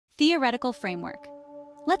Theoretical framework.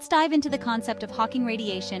 Let's dive into the concept of Hawking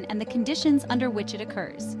radiation and the conditions under which it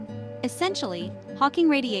occurs. Essentially, Hawking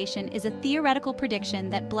radiation is a theoretical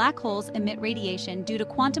prediction that black holes emit radiation due to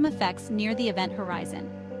quantum effects near the event horizon.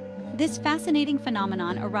 This fascinating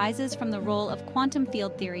phenomenon arises from the role of quantum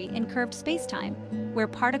field theory in curved spacetime, where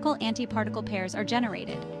particle-antiparticle pairs are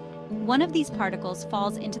generated. One of these particles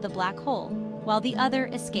falls into the black hole, while the other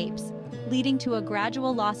escapes, leading to a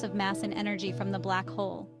gradual loss of mass and energy from the black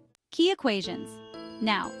hole. Key equations.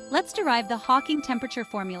 Now, let's derive the Hawking temperature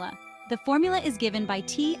formula. The formula is given by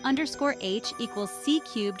T_h equals c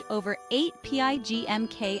cubed over 8 πgmk_b,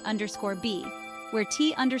 where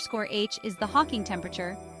T_h is the Hawking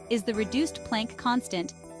temperature, is the reduced Planck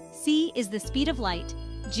constant, c is the speed of light,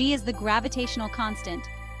 g is the gravitational constant,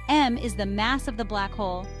 m is the mass of the black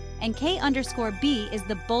hole, and k_b is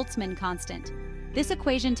the Boltzmann constant. This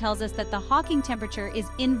equation tells us that the Hawking temperature is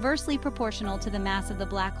inversely proportional to the mass of the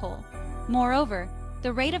black hole. Moreover,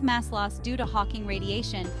 the rate of mass loss due to Hawking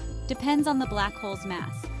radiation depends on the black hole's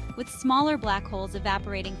mass, with smaller black holes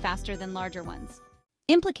evaporating faster than larger ones.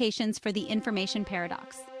 Implications for the information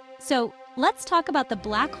paradox. So, let's talk about the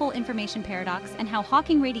black hole information paradox and how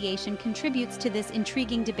Hawking radiation contributes to this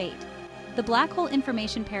intriguing debate. The black hole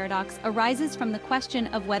information paradox arises from the question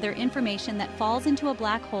of whether information that falls into a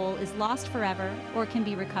black hole is lost forever or can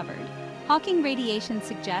be recovered. Hawking radiation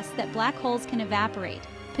suggests that black holes can evaporate,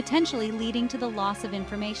 potentially leading to the loss of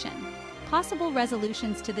information. Possible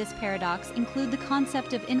resolutions to this paradox include the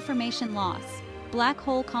concept of information loss, black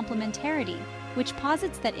hole complementarity, which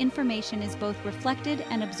posits that information is both reflected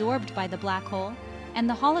and absorbed by the black hole, and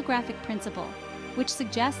the holographic principle, which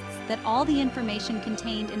suggests that all the information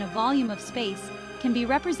contained in a volume of space can be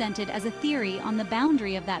represented as a theory on the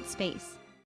boundary of that space.